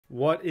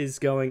What is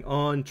going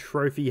on,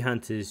 trophy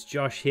hunters?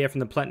 Josh here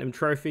from the Platinum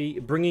Trophy,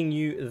 bringing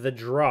you the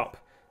drop,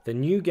 the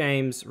new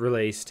games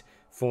released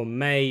for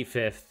May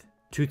 5th,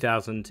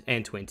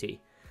 2020.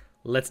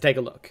 Let's take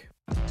a look.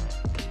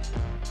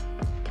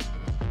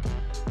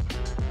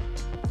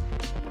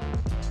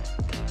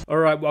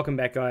 Alright, welcome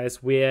back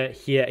guys. We're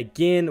here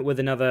again with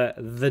another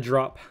The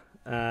Drop,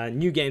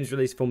 new games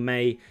released for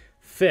May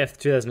 5th,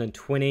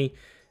 2020.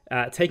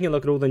 Taking a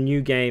look at all the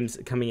new games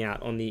coming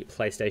out on the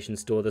PlayStation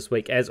Store this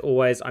week. As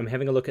always, I'm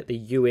having a look at the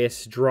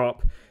US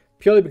drop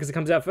purely because it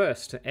comes out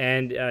first,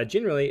 and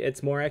generally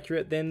it's more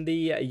accurate than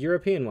the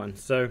European one.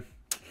 So,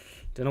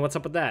 don't know what's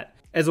up with that.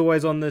 As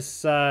always on this,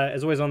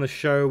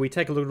 show, we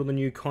take a look at all the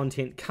new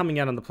content coming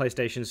out on the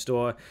PlayStation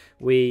Store.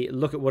 We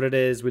look at what it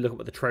is, we look at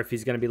what the trophy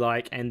is going to be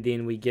like, and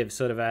then we give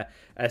sort of a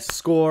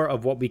score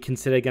of what we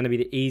consider going to be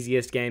the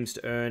easiest games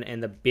to earn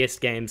and the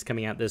best games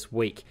coming out this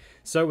week.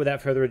 So without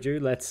further ado,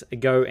 let's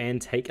go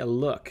and take a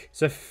look.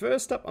 So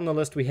first up on the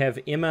list we have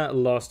Emma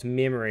Lost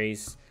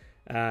Memories.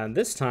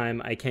 This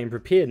time I came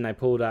prepared and I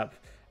pulled up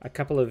a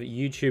couple of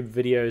YouTube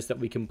videos that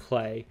we can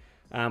play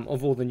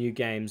of all the new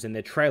games and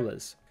their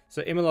trailers.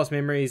 So Emma Lost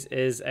Memories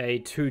is a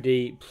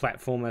 2D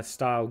platformer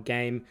style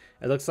game.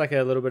 It looks like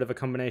a little bit of a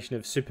combination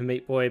of Super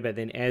Meat Boy, but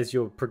then as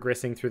you're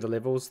progressing through the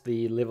level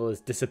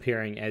is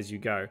disappearing as you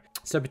go.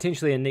 So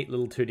potentially a neat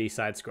little 2D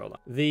side scroller.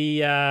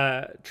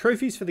 The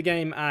trophies for the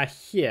game are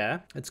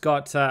here. It's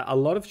got a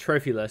lot of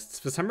trophy lists.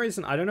 For some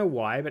reason, I don't know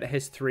why, but it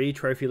has 3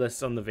 trophy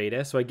lists on the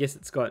Vita. So I guess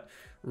it's got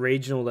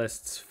regional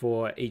lists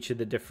for each of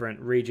the different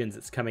regions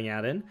it's coming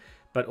out in,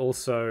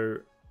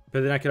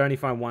 but then I could only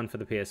find 1 for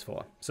the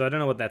PS4. So I don't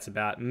know what that's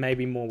about.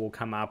 Maybe more will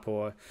come up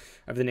or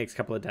over the next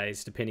couple of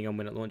days, depending on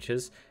when it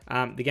launches.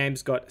 The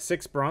game's got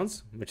 6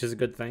 bronze, which is a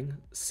good thing,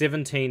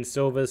 17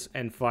 silvers,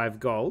 and 5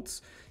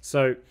 golds.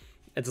 So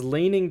it's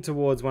leaning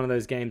towards one of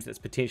those games that's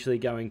potentially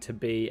going to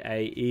be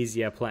a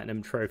easier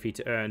platinum trophy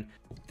to earn.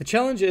 The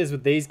challenge is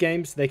with these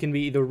games, they can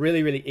be either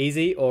really, really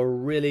easy or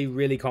really,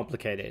 really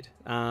complicated.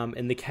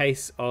 In the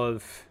case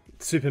of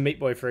Super Meat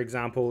Boy, for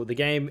example, the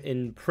game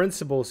in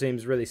principle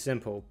seems really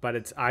simple, but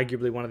it's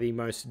arguably one of the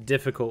most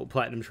difficult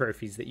platinum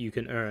trophies that you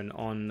can earn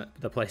on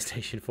the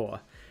PlayStation 4.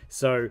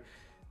 So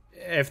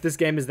if this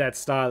game is that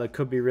style, it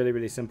could be really,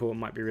 really simple. It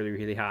might be really,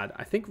 really hard.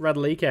 I think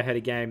Radlika had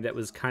a game that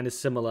was kind of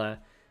similar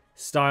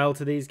style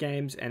to these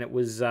games, and it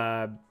was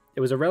a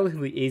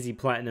relatively easy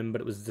platinum,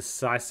 but it was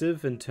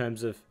decisive in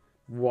terms of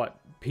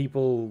what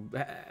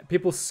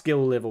people's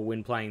skill level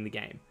when playing the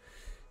game.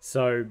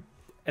 So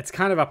it's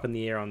kind of up in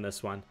the air on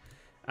this one.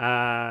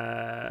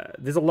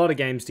 There's a lot of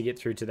games to get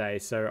through today,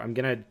 so I'm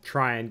going to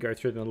try and go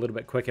through them a little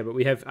bit quicker, but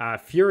we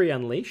have Fury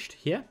Unleashed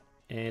here,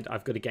 and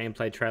I've got a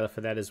gameplay trailer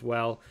for that as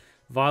well.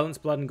 Violence,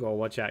 Blood, and Gore.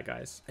 Watch out,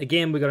 guys.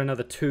 Again, we got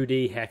another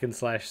 2D hack and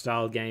slash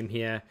style game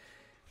here.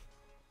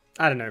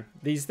 I don't know.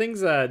 These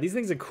things are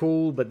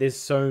cool, but there's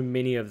so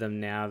many of them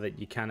now that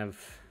you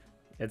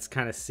it's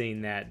kind of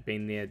seen that,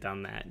 been there,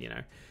 done that, you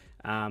know.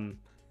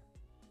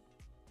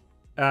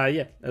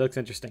 Yeah, it looks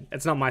interesting.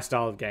 It's not my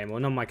style of game, or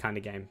not my kind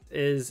of game. It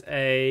is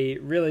a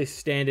really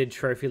standard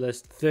trophy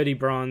list: 30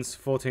 bronze,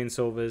 14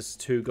 silvers,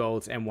 2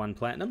 golds, and 1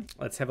 platinum.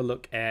 Let's have a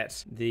look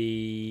at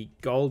the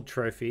gold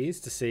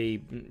trophies to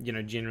see, you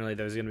know, generally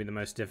those are going to be the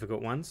most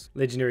difficult ones.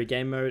 Legendary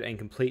game mode and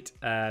complete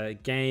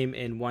game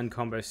in 1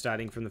 combo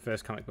starting from the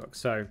first comic book.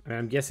 So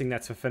I'm guessing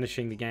that's for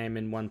finishing the game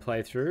in 1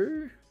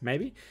 playthrough,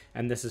 maybe,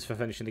 and this is for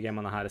finishing the game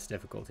on the hardest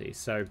difficulty.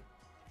 So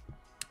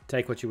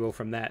take what you will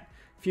from that.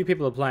 A few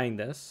people are playing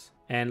this,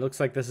 and looks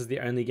like this is the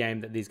only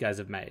game that these guys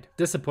have made.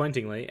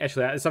 Disappointingly,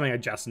 actually, it's something I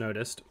just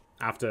noticed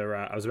after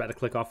I was about to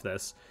click off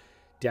this.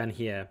 Down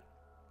here,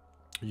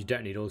 you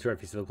don't need all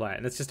trophies to play it.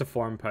 And it's just a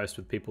forum post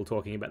with people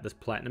talking about this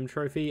platinum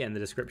trophy and the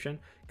description.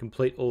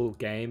 Complete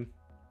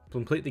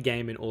the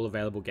game in all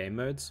available game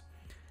modes.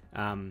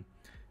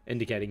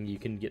 Indicating you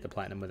can get the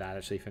platinum without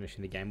actually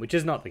finishing the game, which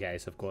is not the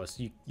case, of course.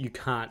 You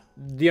can't.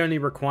 The only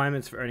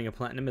requirements for earning a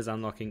platinum is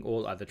unlocking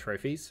all other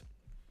trophies.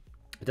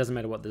 It doesn't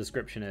matter what the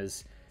description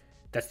is.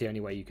 That's the only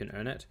way you can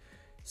earn it.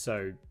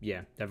 So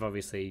yeah,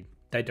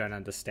 they don't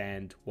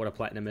understand what a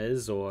platinum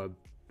is, or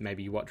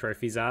maybe what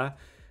trophies are,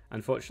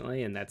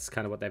 unfortunately, and that's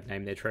kind of what they've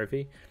named their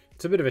trophy.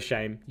 It's a bit of a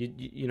shame.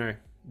 You know,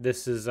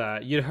 this is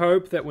you'd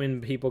hope that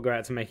when people go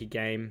out to make a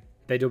game,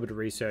 they do a bit of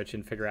research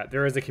and figure out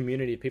there is a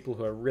community of people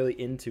who are really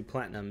into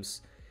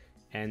platinums,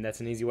 and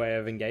that's an easy way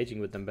of engaging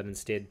with them. But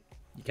instead,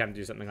 you can't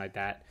do something like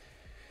that.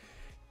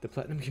 The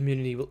platinum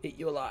community will eat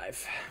you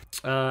alive.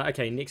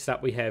 Okay, next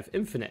up we have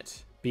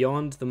Infinite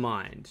Beyond the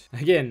Mind.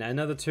 Again,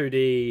 another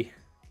 2D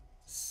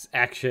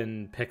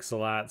action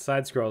pixel art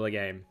side-scroller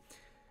game.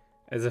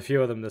 There's a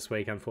few of them this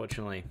week,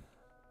 unfortunately.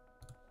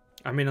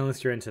 I mean,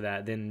 unless you're into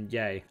that, then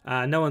yay.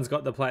 No one's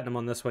got the platinum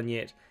on this one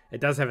yet. It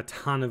does have a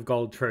ton of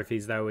gold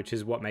trophies, though, which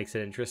is what makes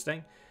it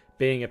interesting.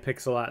 Being a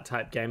pixel art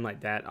type game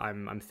like that,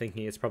 I'm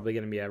thinking it's probably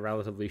going to be a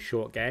relatively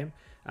short game.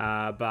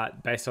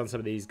 But based on some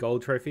of these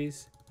gold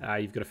trophies,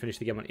 you've got to finish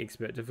the game on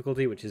expert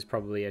difficulty, which is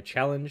probably a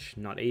challenge,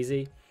 not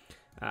easy.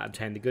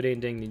 obtain the good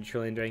ending, the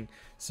neutral ending.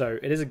 So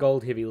it is a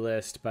gold heavy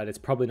list, but it's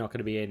probably not going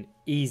to be an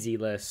easy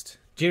list.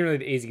 Generally,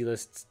 the easy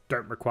lists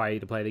don't require you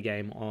to play the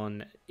game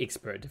on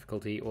expert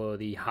difficulty or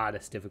the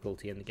hardest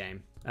difficulty in the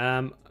game.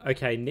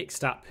 Okay,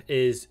 next up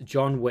is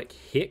John Wick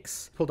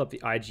Hex. Pulled up the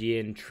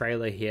IGN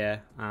trailer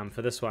here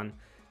for this one.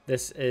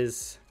 This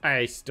is...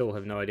 I still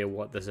have no idea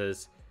what this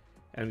is.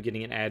 I'm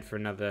getting an ad for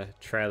another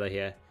trailer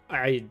here.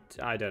 I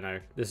don't know.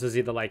 This is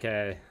either like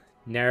a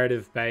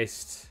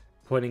narrative-based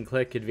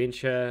point-and-click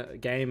adventure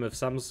game of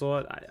some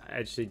sort. I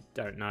actually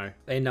don't know.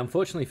 And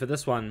unfortunately for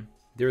this one,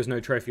 there is no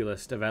trophy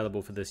list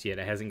available for this yet.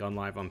 It hasn't gone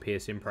live on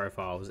PSN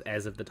profiles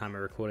as of the time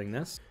of recording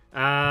this.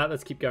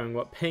 Let's keep going.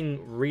 What? Ping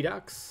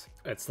Redux.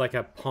 It's like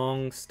a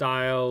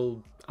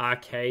Pong-style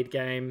arcade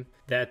game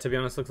that, to be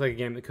honest, looks like a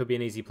game that could be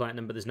an easy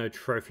platinum, but there's no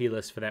trophy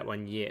list for that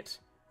one yet.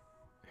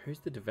 Who's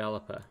the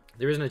developer?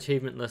 There is an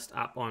achievement list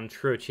up on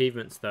True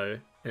Achievements, though,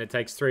 and it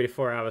takes 3 to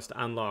 4 hours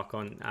to unlock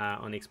on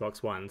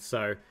Xbox One.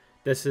 So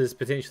this is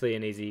potentially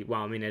an easy...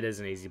 Well, I mean, it is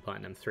an easy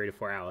platinum. 3 to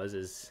 4 hours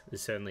is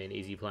certainly an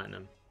easy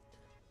platinum.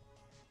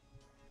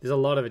 There's a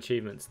lot of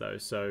achievements, though,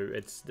 so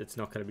it's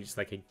not going to be just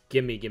like a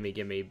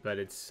gimme, but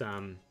it's...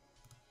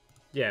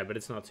 yeah, but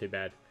it's not too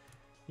bad.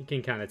 You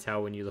can kind of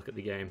tell when you look at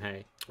the game,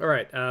 hey.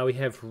 Alright, we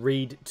have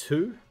Read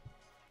 2.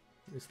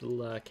 This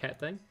little cat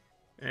thing.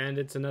 And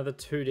it's another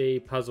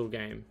 2D puzzle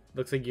game.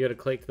 Looks like you gotta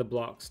collect the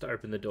blocks to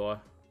open the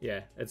door. Yeah,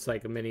 it's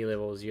like mini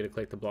levels, you gotta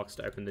collect the blocks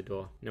to open the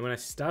door. Now when I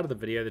started the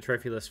video, the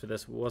trophy list for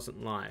this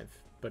wasn't live,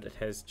 but it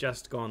has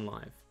just gone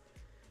live.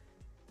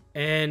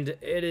 And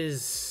it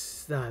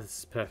is... this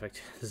is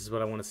perfect. This is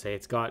what I want to see.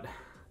 It's got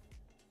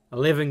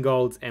 11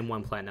 golds and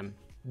 1 platinum.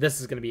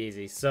 This is gonna be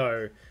easy.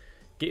 So,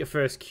 get your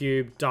first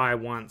cube, die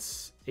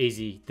once,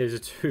 easy. There's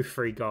 2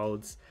 free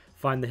golds.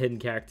 Find the hidden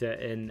character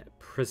in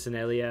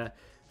Prisonelia.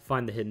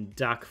 Find the hidden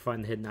duck,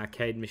 find the hidden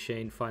arcade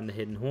machine, find the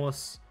hidden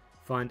horse,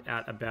 find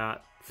out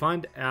about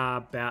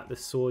the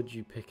sword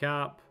you pick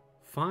up,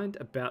 find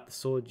about the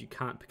sword you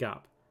can't pick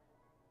up.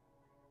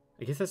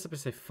 I guess that's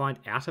supposed to say find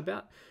out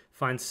about.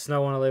 Find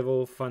snow on a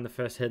level, find the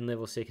first hidden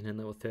level, second hidden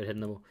level, third hidden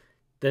level.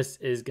 This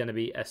is going to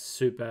be a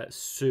super,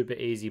 super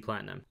easy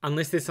platinum.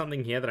 Unless there's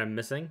something here that I'm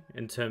missing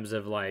in terms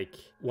of like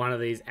one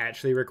of these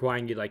actually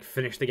requiring you to like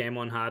finish the game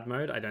on hard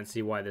mode. I don't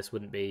see why this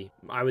wouldn't be,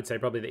 I would say,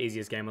 probably the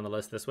easiest game on the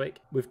list this week.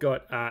 We've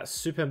got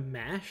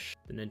Supermash,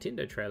 the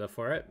Nintendo trailer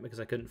for it, because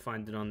I couldn't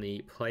find it on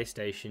the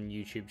PlayStation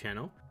YouTube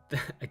channel.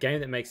 A game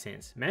that makes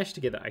sense. Mash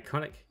together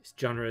iconic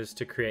genres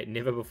to create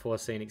never before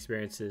seen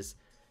experiences.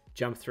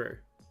 Jump through.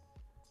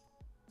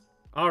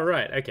 All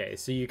right, okay,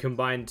 so you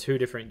combine 2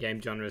 different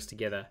game genres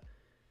together.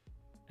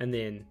 And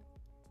then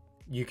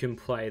you can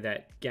play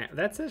that game.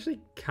 That's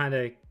actually kind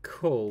of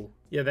cool.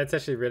 Yeah, that's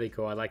actually really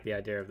cool. I like the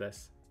idea of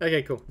this.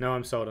 Okay, cool. No,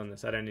 I'm sold on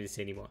this. I don't need to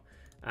see any more.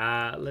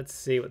 Let's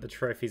see what the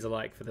trophies are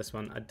like for this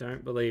one. I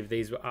don't believe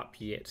these were up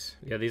yet.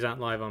 Yeah, these aren't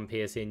live on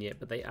PSN yet,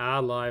 but they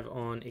are live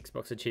on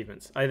Xbox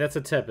Achievements. Oh, that's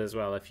a tip as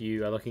well. If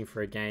you are looking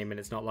for a game and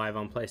it's not live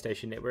on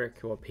PlayStation Network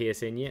or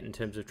PSN yet in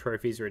terms of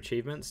trophies or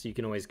achievements, you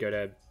can always go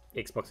to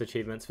Xbox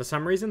Achievements. For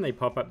some reason, they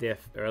pop up there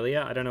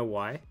earlier. I don't know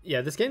why.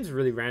 Yeah, this game's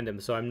really random,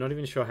 so I'm not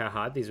even sure how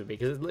hard these would be,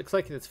 because it looks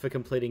like it's for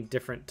completing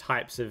different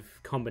types of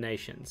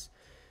combinations.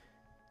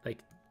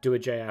 Like, do a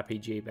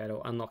JRPG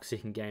battle, unlock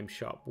second game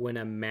shop, win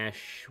a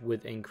mash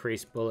with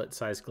increased bullet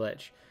size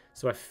glitch.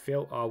 So I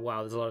feel, oh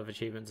wow, there's a lot of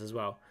achievements as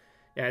well.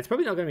 Yeah, it's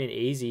probably not going to be an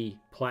easy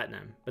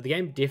platinum, but the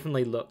game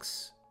definitely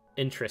looks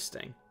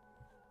interesting.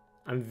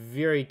 I'm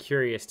very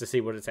curious to see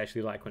what it's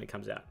actually like when it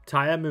comes out.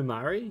 Taya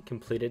Mumari,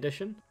 Complete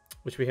Edition,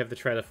 which we have the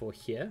trailer for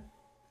here.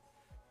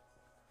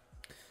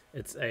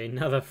 It's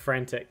another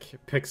frantic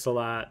pixel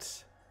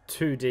art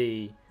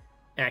 2D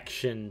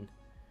action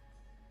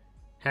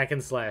hack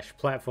and slash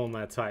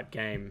platformer type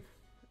game.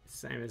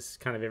 Same as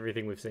kind of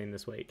everything we've seen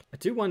this week. I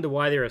do wonder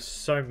why there are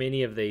so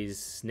many of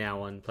these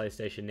now on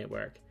PlayStation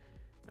Network.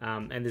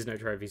 And there's no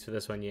trophies for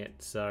this one yet.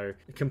 So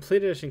the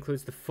complete edition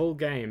includes the full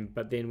game,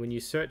 but then when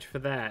you search for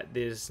that,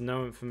 there's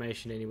no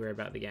information anywhere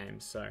about the game.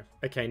 So,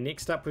 okay,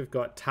 next up we've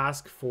got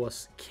Task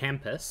Force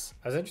Kampas.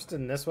 I was interested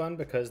in this one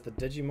because the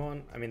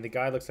Digimon, I mean the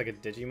guy looks like a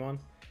Digimon.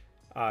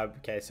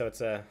 Okay, so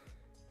it's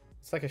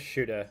like a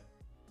shooter,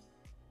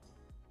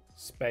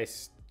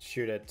 space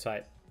shooter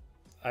type.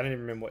 I don't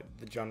even remember what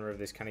the genre of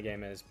this kind of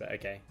game is, but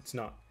okay, it's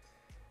not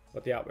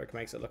what the artwork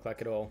makes it look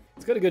like at all.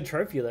 It's got a good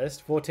trophy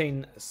list,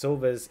 14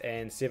 silvers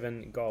and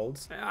 7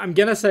 golds. I'm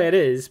gonna say it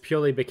is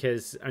purely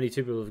because only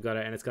 2 people have got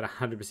it and it's got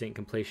 100%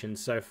 completion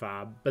so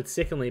far. But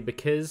secondly,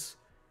 because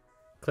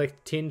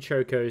collect 10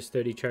 chocos,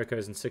 30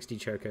 chocos, and 60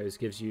 chocos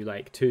gives you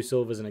like 2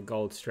 silvers and a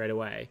gold straight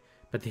away.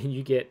 But then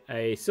you get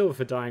a silver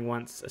for dying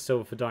once, a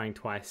silver for dying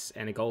twice,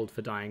 and a gold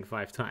for dying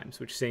 5 times,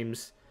 which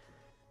seems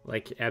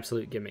like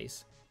absolute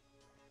gimmies.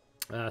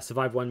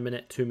 Survive 1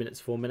 minute, 2 minutes,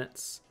 4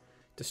 minutes.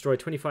 Destroy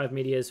 25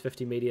 meteors,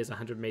 50 meteors,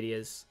 100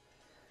 meteors.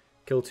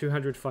 Kill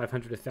 200,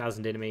 500,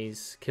 1,000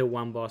 enemies. Kill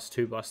 1 boss,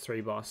 2 boss,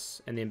 3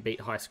 boss, and then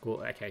beat high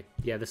score. Okay,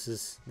 yeah, this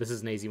is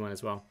an easy one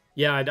as well.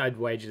 Yeah, I'd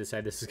wager to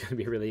say this is going to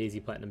be a really easy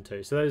platinum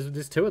too. So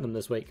there's 2 of them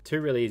this week. 2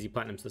 really easy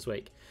platinums this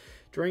week.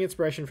 Drawing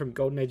inspiration from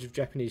Golden Age of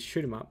Japanese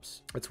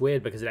shoot-'em-ups. It's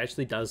weird because it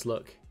actually does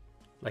look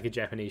like a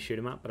Japanese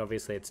shoot-'em-up, but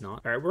obviously it's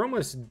not. All right, we're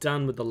almost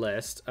done with the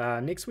list.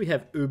 Next we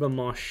have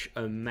Supermash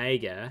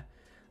Omega.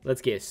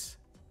 Let's guess.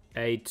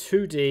 A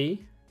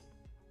 2D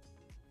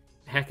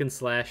hack and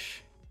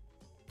slash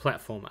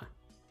platformer.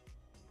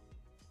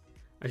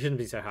 I shouldn't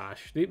be so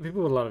harsh. People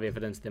put a lot of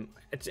effort into them.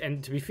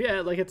 And to be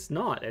fair, like, it's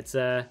not. It's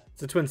a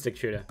twin stick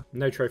shooter.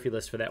 No trophy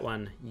list for that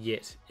one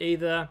yet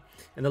either.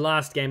 And the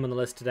last game on the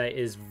list today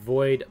is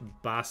Void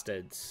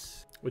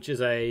Bastards, which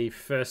is a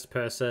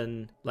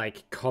first-person,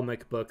 like,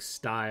 comic book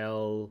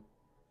style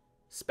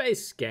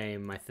space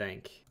game, I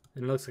think.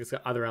 And it looks like it's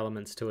got other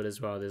elements to it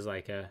as well. There's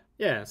like a...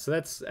 Yeah, so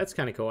that's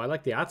kind of cool. I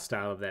like the art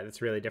style of that.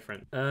 It's really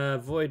different.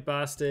 Void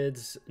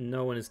Bastards.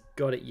 No one has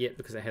got it yet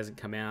because it hasn't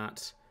come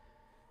out.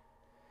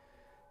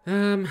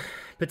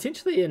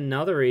 Potentially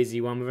another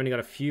easy one. We've only got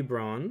a few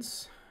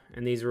bronze.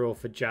 And these are all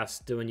for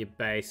just doing your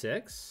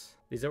basics.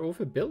 These are all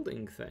for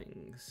building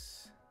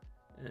things.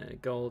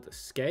 Gold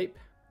Escape.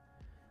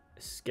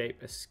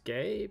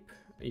 Escape.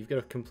 You've got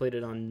to complete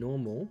it on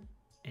normal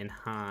and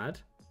hard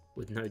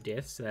with no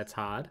deaths, so that's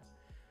hard.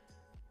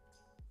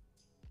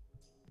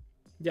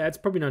 Yeah, it's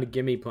probably not a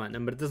gimme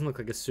platinum, but it doesn't look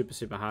like a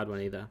super hard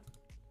one either.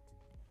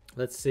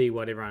 Let's see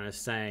what everyone is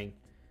saying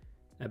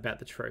about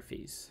the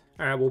trophies.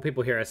 Alright, well,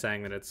 people here are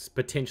saying that it's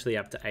potentially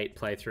up to 8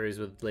 playthroughs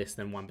with less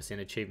than 1%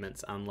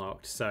 achievements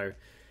unlocked. So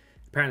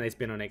apparently it's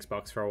been on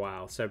Xbox for a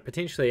while. So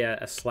potentially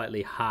a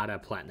slightly harder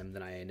platinum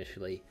than I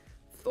initially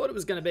thought it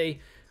was going to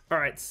be.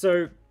 Alright,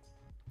 so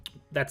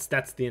that's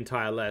the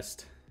entire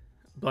list.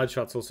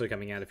 Bloodshot's also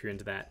coming out if you're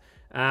into that.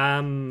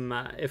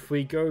 If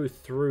we go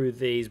through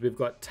these, we've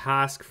got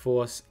Task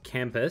Force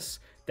Kampas.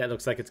 That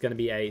looks like it's going to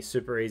be a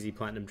super easy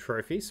platinum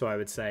trophy, so I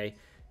would say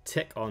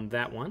tick on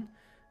that one.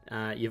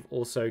 You've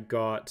also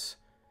got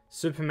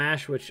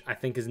Supermash, which I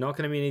think is not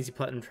going to be an easy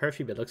platinum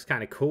trophy, but looks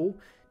kind of cool.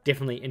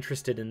 Definitely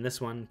interested in this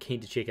one,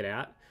 keen to check it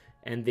out.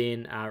 And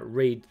then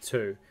Read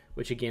 2,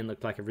 which again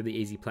looked like a really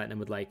easy platinum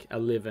with like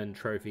 11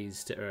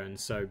 trophies to earn,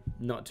 so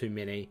not too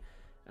many.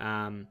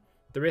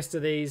 The rest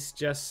of these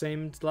just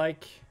seemed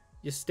like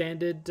your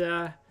standard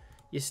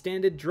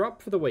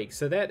drop for the week.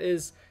 So that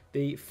is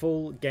the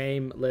full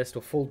game list,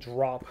 or full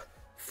drop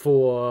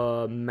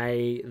for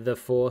May the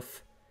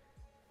 4th.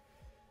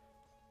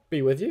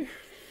 Be with you.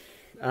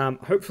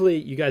 Hopefully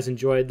you guys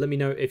enjoyed. Let me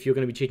know if you're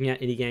going to be checking out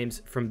any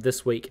games from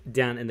this week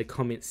down in the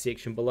comments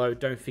section below.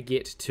 Don't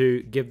forget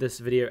to give this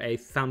video a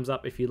thumbs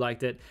up if you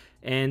liked it,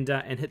 and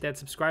hit that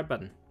subscribe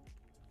button.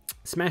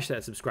 Smash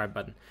that subscribe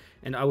button.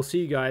 And I will see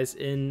you guys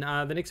in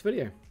the next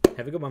video.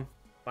 Have a good one.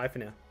 Bye for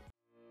now.